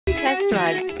test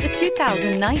drive the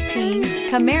 2019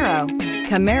 Camaro.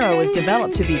 Camaro was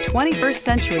developed to be 21st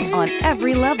century on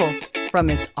every level,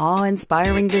 from its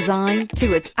awe-inspiring design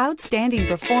to its outstanding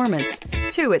performance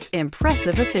to its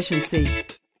impressive efficiency,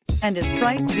 and is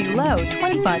priced below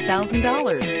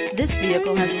 $25,000. This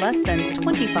vehicle has less than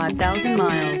 25,000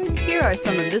 miles. Here are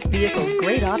some of this vehicle's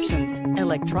great options: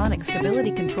 electronic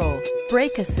stability control,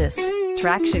 brake assist,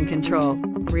 traction control,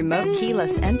 remote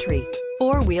keyless entry,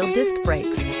 four-wheel disc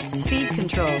brakes, speed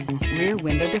control, rear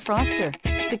window defroster,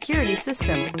 security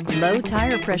system, low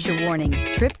tire pressure warning,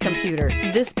 trip computer.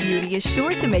 This beauty is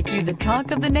sure to make you the talk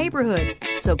of the neighborhood.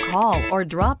 So call or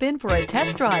drop in for a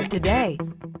test drive today.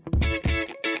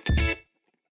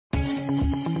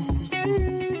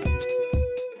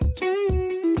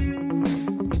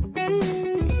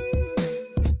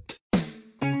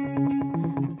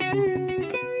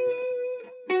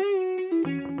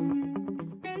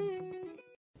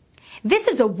 This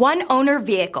is a one-owner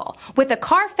vehicle with a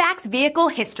CARFAX Vehicle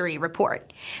History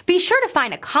Report. Be sure to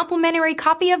find a complimentary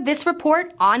copy of this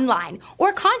report online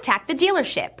or contact the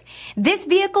dealership. This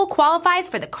vehicle qualifies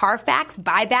for the CARFAX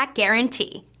Buyback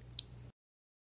Guarantee.